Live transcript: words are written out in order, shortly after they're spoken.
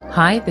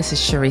Hi, this is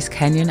Charisse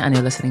Kenyon, and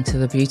you're listening to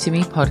the Beauty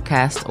Me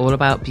podcast, all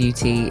about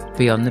beauty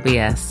beyond the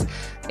BS.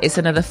 It's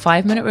another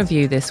 5-minute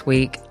review this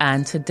week,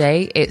 and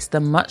today it's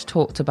the much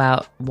talked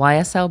about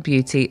YSL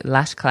Beauty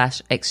Lash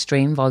Clash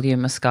Extreme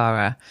Volume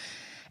Mascara.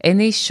 In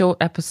these short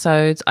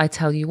episodes, I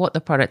tell you what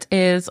the product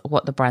is,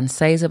 what the brand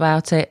says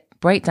about it,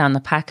 break down the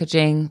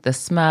packaging, the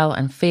smell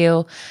and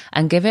feel,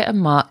 and give it a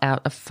mark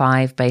out of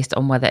 5 based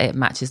on whether it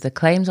matches the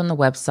claims on the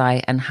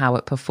website and how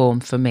it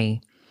performed for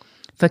me.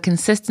 For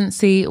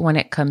consistency, when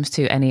it comes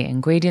to any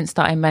ingredients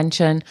that I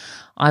mention,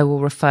 I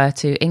will refer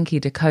to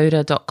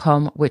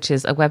inkydecoder.com, which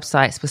is a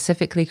website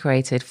specifically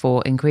created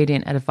for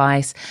ingredient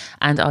advice,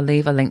 and I'll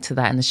leave a link to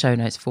that in the show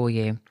notes for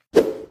you.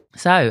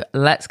 So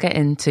let's get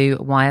into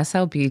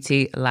YSL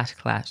Beauty Lash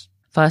Clash.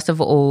 First of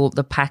all,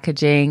 the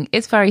packaging.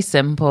 It's very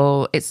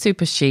simple. It's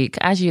super chic,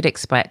 as you'd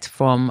expect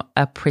from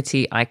a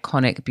pretty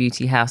iconic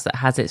beauty house that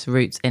has its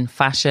roots in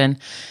fashion.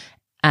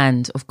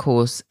 And of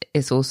course,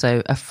 it's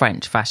also a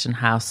French fashion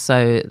house.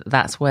 So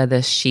that's where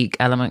the chic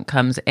element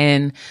comes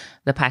in.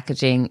 The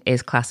packaging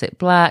is classic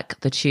black.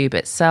 The tube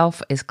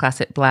itself is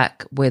classic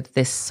black with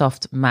this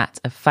soft matte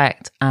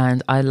effect.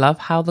 And I love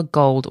how the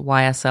gold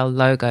YSL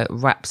logo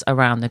wraps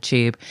around the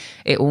tube.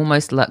 It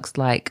almost looks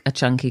like a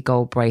chunky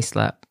gold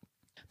bracelet.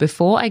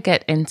 Before I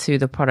get into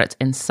the product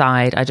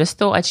inside, I just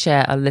thought I'd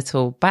share a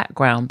little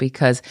background,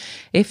 because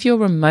if you're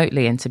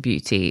remotely into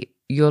beauty,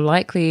 you're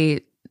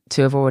likely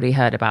to have already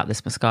heard about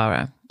this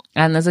mascara.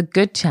 And there's a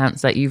good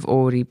chance that you've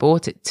already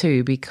bought it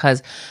too,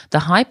 because the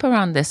hype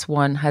around this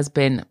one has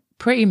been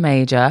pretty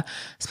major,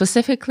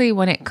 specifically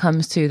when it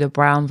comes to the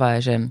brown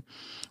version.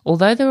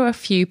 Although there were a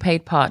few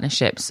paid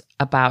partnerships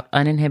about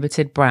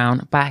uninhibited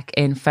brown back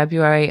in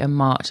February and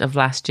March of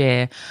last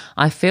year,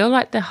 I feel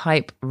like the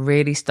hype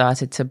really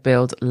started to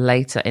build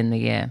later in the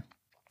year.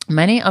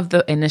 Many of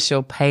the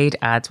initial paid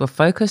ads were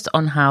focused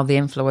on how the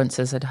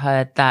influencers had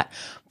heard that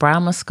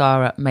brown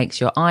mascara makes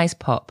your eyes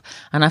pop.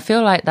 And I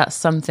feel like that's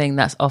something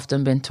that's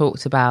often been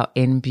talked about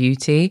in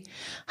beauty.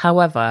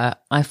 However,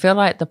 I feel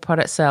like the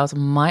product sales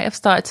might have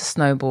started to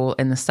snowball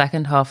in the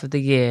second half of the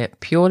year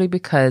purely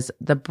because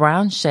the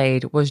brown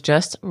shade was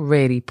just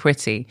really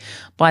pretty.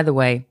 By the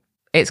way,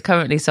 it's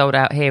currently sold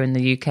out here in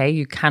the UK.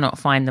 You cannot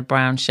find the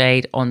brown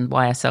shade on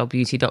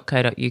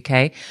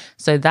yslbeauty.co.uk.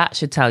 So that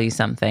should tell you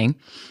something.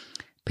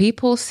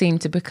 People seem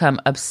to become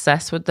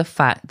obsessed with the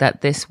fact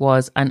that this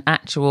was an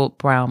actual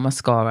brown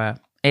mascara.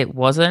 It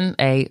wasn't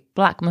a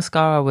black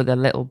mascara with a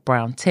little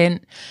brown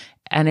tint,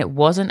 and it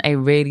wasn't a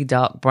really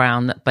dark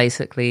brown that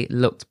basically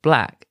looked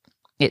black.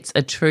 It's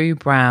a true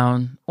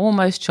brown,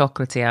 almost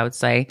chocolatey, I would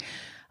say.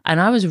 And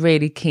I was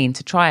really keen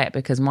to try it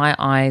because my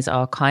eyes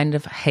are kind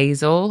of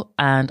hazel,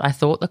 and I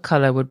thought the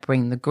color would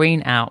bring the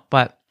green out.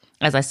 But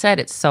as I said,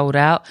 it's sold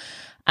out.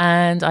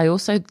 And I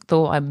also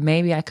thought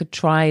maybe I could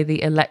try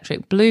the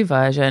electric blue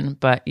version,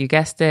 but you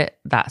guessed it,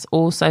 that's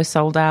also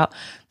sold out.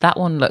 That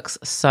one looks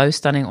so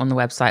stunning on the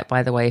website,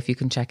 by the way, if you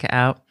can check it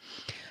out.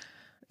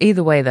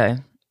 Either way, though,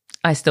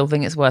 I still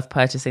think it's worth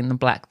purchasing the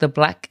black. The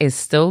black is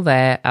still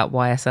there at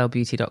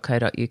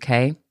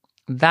yslbeauty.co.uk.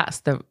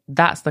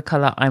 That's the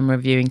color I'm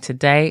reviewing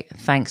today.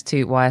 Thanks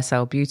to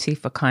YSL Beauty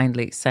for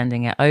kindly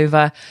sending it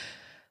over.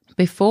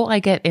 Before I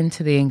get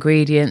into the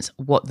ingredients,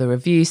 what the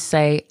reviews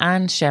say,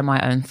 and share my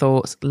own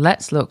thoughts,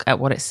 let's look at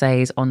what it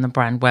says on the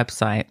brand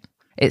website.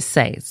 It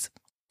says,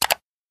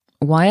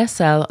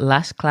 YSL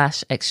Lash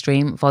Clash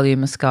Extreme Volume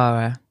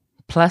Mascara,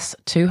 plus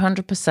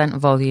 200%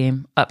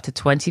 volume, up to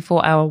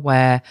 24-hour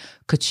wear,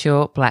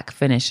 couture black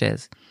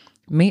finishes.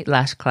 Meet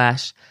Lash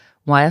Clash,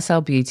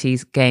 YSL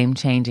Beauty's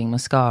game-changing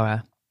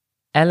mascara.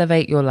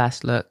 Elevate your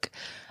lash look.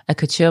 A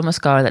couture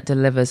mascara that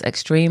delivers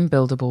extreme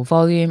buildable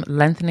volume,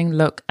 lengthening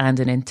look, and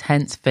an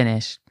intense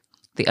finish.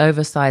 The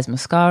oversized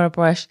mascara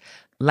brush,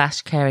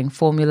 lash caring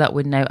formula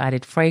with no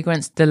added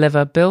fragrance,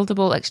 deliver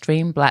buildable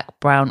extreme black,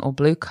 brown, or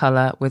blue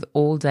color with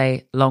all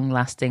day long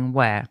lasting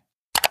wear.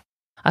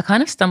 I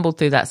kind of stumbled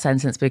through that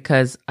sentence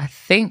because I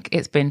think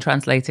it's been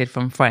translated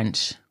from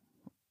French.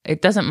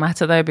 It doesn't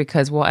matter though,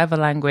 because whatever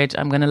language,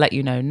 I'm going to let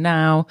you know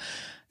now.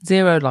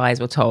 0 lies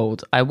were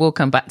told. I will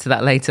come back to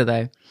that later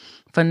though.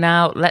 For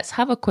now, let's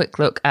have a quick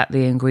look at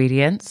the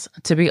ingredients.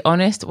 To be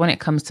honest, when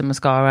it comes to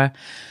mascara,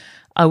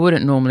 I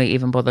wouldn't normally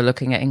even bother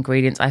looking at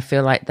ingredients. I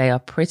feel like they are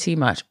pretty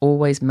much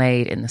always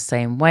made in the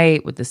same way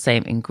with the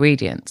same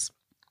ingredients.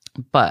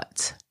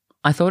 But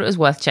I thought it was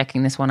worth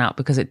checking this one out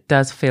because it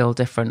does feel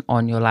different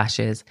on your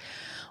lashes.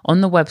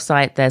 On the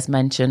website, there's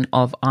mention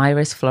of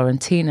Iris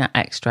florentina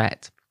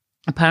extract.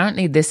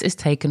 Apparently, this is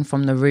taken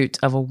from the root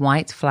of a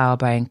white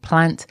flower-bearing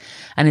plant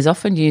and is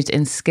often used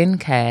in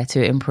skincare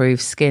to improve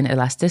skin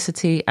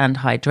elasticity and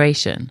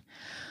hydration.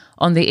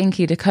 On the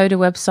Inky Decoder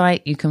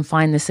website, you can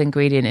find this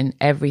ingredient in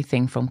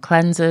everything from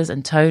cleansers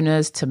and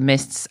toners to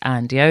mists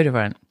and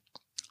deodorant.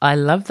 I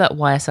love that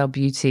YSL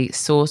Beauty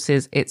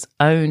sources its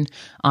own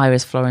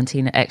Iris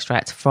florentina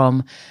extract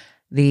from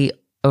the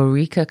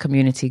Eureka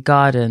Community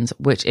Gardens,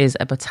 which is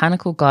a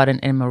botanical garden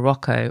in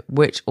Morocco,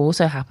 which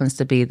also happens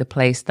to be the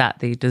place that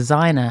the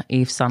designer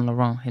Yves Saint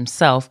Laurent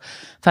himself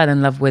fell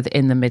in love with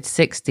in the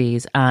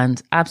mid-60s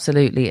and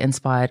absolutely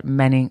inspired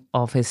many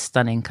of his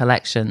stunning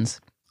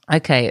collections.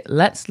 Okay,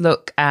 let's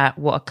look at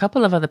what a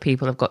couple of other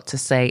people have got to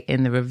say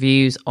in the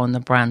reviews on the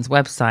brand's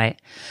website.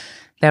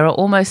 There are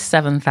almost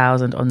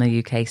 7,000 on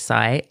the UK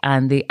site,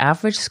 and the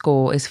average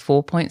score is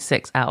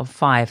 4.6 out of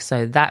 5,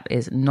 so that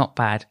is not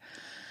bad.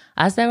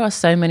 As there are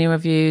so many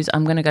reviews,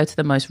 I'm going to go to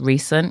the most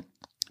recent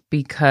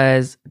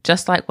because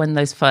just like when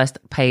those first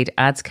paid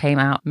ads came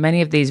out,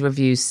 many of these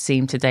reviews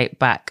seem to date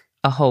back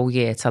a whole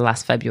year to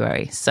last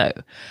February. So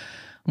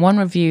one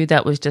review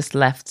that was just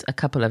left a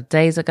couple of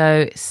days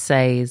ago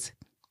says,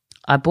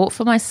 I bought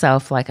for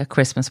myself like a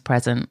Christmas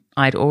present.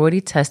 I'd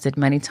already tested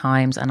many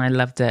times and I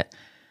loved it.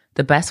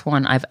 The best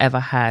one I've ever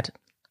had.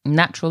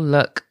 Natural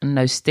look,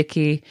 no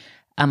sticky,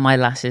 and my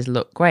lashes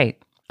look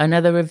great.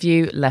 Another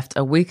review left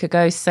a week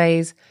ago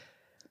says,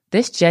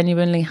 this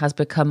genuinely has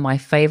become my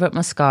favorite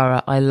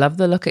mascara. I love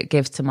the look it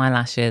gives to my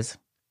lashes.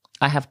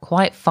 I have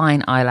quite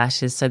fine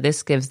eyelashes, so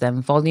this gives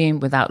them volume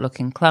without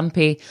looking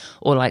clumpy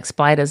or like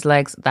spider's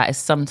legs. That is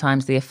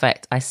sometimes the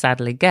effect I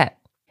sadly get.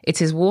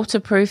 It is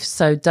waterproof,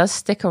 so does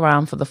stick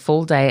around for the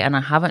full day, and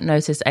I haven't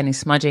noticed any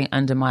smudging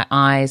under my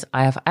eyes.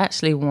 I have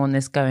actually worn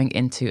this going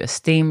into a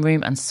steam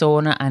room and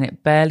sauna, and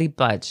it barely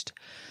budged.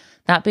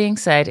 That being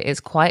said,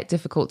 it's quite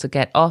difficult to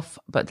get off,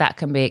 but that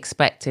can be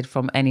expected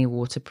from any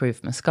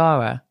waterproof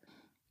mascara.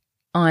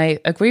 I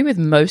agree with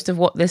most of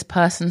what this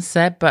person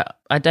said, but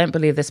I don't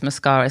believe this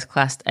mascara is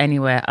classed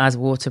anywhere as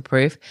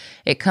waterproof.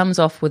 It comes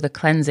off with a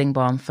cleansing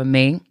balm for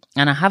me,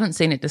 and I haven't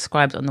seen it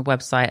described on the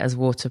website as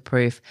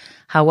waterproof.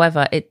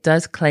 However, it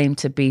does claim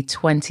to be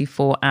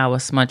 24-hour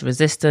smudge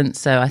resistant,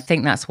 so I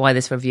think that's why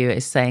this reviewer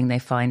is saying they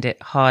find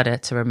it harder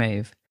to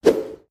remove.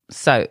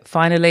 So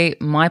finally,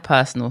 my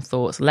personal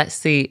thoughts. Let's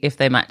see if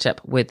they match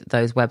up with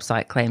those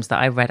website claims that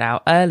I read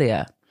out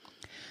earlier.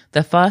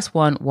 The first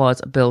one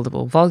was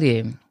buildable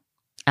volume,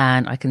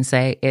 and I can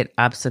say it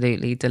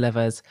absolutely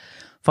delivers.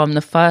 From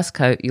the first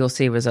coat, you'll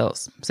see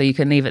results, so you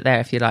can leave it there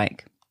if you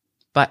like.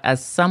 But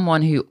as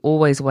someone who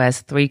always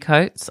wears 3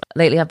 coats,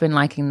 lately I've been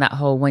liking that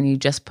whole when you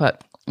just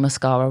put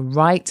mascara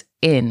right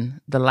in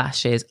the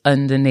lashes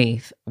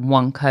underneath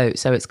one coat.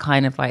 So it's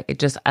kind of like it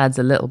just adds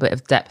a little bit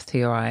of depth to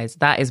your eyes.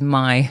 That is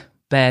my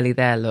barely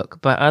there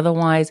look. But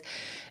otherwise,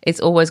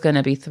 it's always going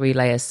to be 3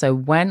 layers. So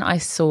when I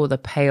saw the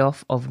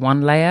payoff of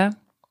 1 layer,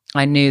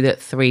 I knew that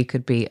 3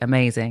 could be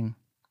amazing.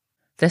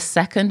 The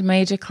second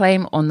major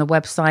claim on the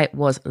website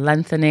was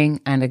lengthening,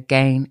 and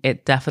again,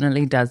 it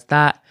definitely does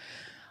that.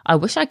 I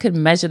wish I could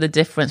measure the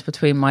difference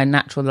between my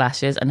natural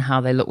lashes and how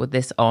they look with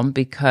this on,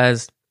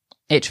 because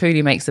it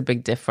truly makes a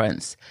big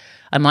difference.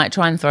 I might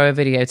try and throw a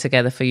video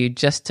together for you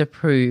just to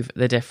prove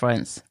the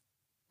difference.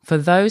 For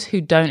those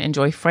who don't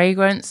enjoy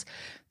fragrance,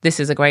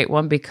 this is a great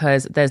one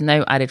because there's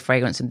no added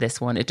fragrance in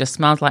this one. It just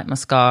smells like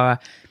mascara.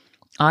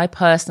 I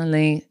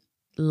personally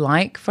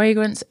like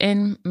fragrance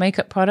in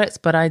makeup products,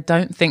 but I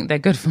don't think they're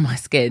good for my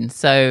skin.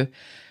 So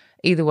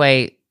either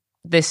way,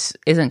 this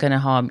isn't going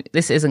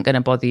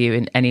to bother you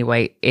in any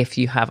way if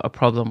you have a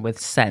problem with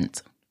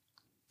scent.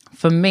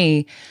 For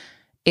me,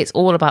 it's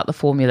all about the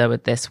formula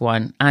with this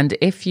one. And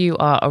if you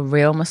are a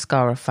real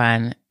mascara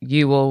fan,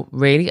 you will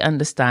really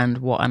understand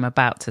what I'm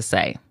about to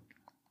say.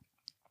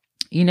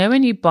 You know,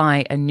 when you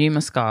buy a new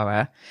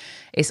mascara,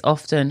 it's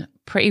often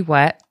pretty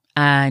wet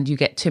and you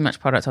get too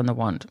much product on the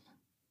wand.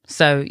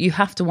 So you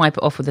have to wipe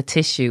it off with a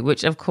tissue,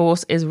 which of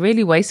course is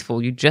really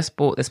wasteful. You just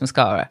bought this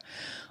mascara.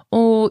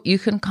 Or you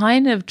can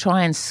kind of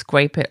try and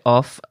scrape it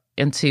off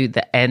into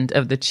the end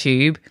of the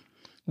tube,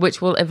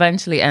 which will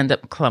eventually end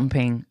up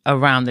clumping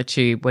around the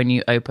tube when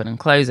you open and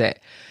close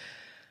it.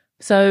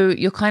 So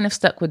you're kind of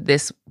stuck with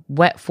this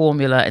wet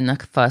formula in the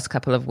first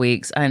couple of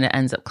weeks, and it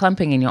ends up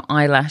clumping in your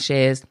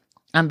eyelashes.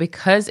 And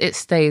because it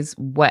stays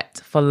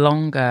wet for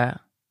longer,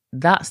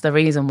 that's the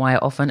reason why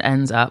it often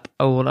ends up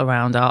all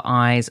around our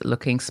eyes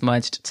looking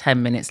smudged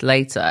 10 minutes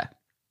later.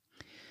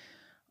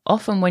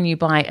 Often when you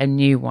buy a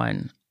new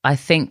one, I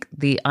think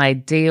the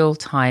ideal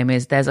time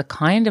is there's a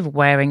kind of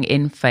wearing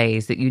in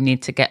phase that you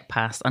need to get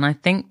past. And I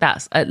think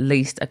that's at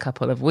least a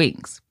couple of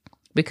weeks.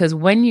 Because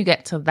when you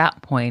get to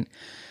that point,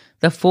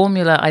 the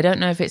formula, I don't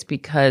know if it's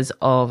because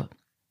of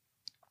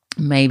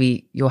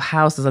maybe your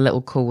house is a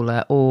little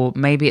cooler, or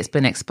maybe it's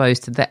been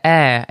exposed to the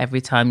air every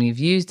time you've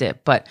used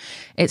it, but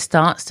it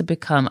starts to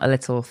become a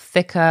little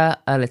thicker,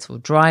 a little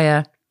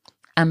drier.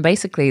 And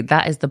basically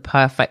that is the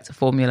perfect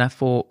formula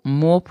for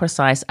more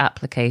precise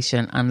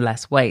application and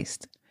less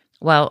waste.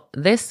 Well,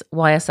 this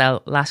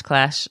YSL Lash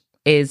Clash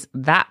is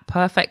that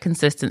perfect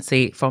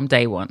consistency from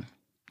day one.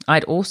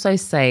 I'd also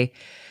say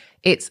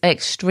it's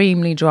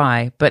extremely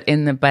dry, but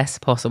in the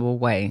best possible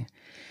way.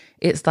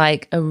 It's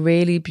like a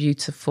really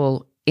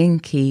beautiful,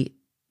 inky,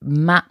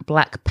 matte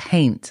black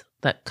paint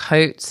that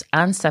coats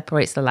and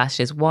separates the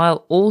lashes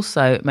while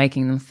also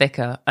making them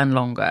thicker and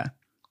longer.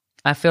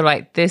 I feel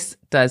like this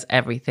does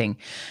everything.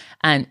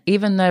 And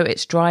even though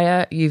it's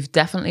drier, you've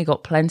definitely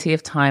got plenty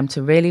of time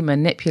to really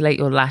manipulate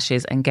your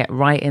lashes and get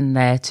right in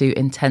there to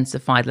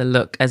intensify the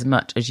look as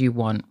much as you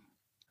want.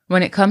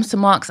 When it comes to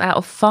marks out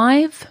of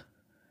 5,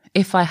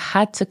 if I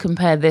had to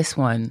compare this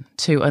one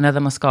to another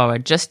mascara,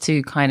 just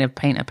to kind of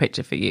paint a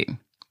picture for you,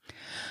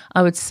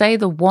 I would say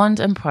the wand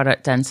and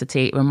product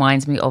density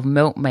reminds me of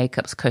Milk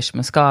Makeup's Kush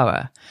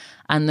Mascara,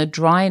 and the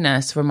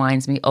dryness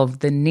reminds me of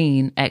the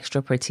Neen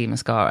Extra Pretty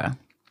Mascara.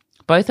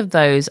 Both of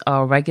those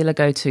are regular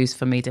go-tos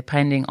for me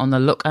depending on the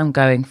look I'm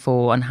going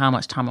for and how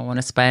much time I want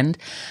to spend.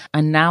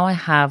 And now I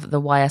have the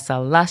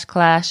YSL Lash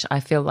Clash. I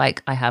feel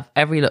like I have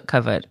every look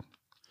covered.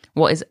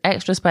 What is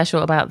extra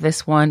special about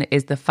this one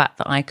is the fact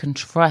that I can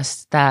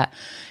trust that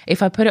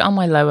if I put it on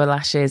my lower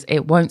lashes,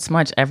 it won't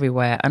smudge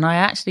everywhere. And I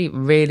actually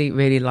really,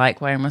 really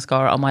like wearing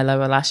mascara on my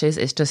lower lashes.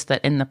 It's just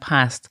that in the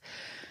past,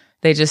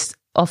 they just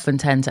often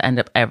tend to end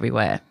up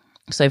everywhere.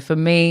 So for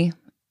me,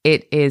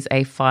 it is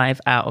a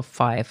 5 out of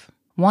 5.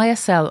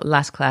 YSL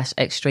Lash Clash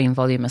Extreme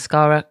Volume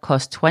Mascara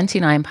costs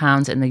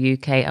 £29 in the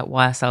UK at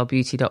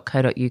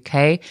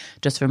yslbeauty.co.uk.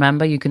 Just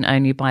remember, you can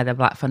only buy the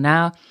black for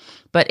now.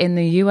 But in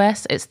the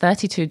US, it's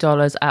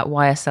 $32 at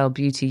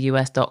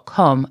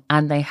yslbeautyus.com,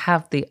 and they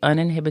have the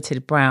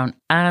uninhibited brown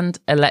and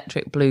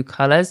electric blue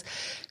colors.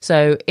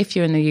 So if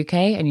you're in the UK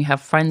and you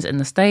have friends in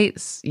the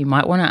States, you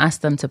might want to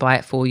ask them to buy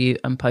it for you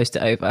and post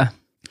it over.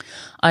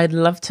 I'd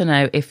love to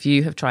know if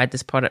you have tried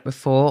this product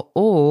before,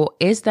 or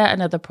is there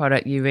another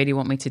product you really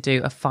want me to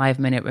do a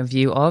 5-minute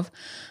review of?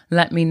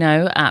 Let me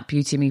know at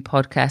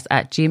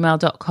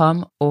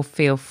beautymepodcast@gmail.com, or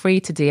feel free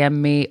to DM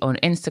me on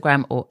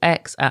Instagram or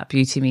X at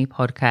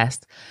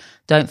beautymepodcast.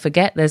 Don't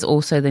forget, there's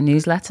also the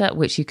newsletter,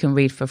 which you can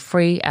read for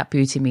free at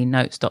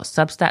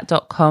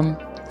beautymenotes.substack.com.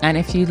 And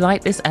if you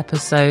like this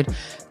episode,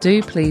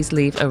 do please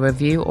leave a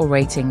review or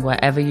rating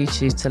wherever you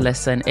choose to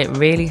listen. It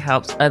really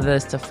helps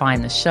others to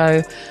find the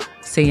show.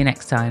 See you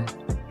next time.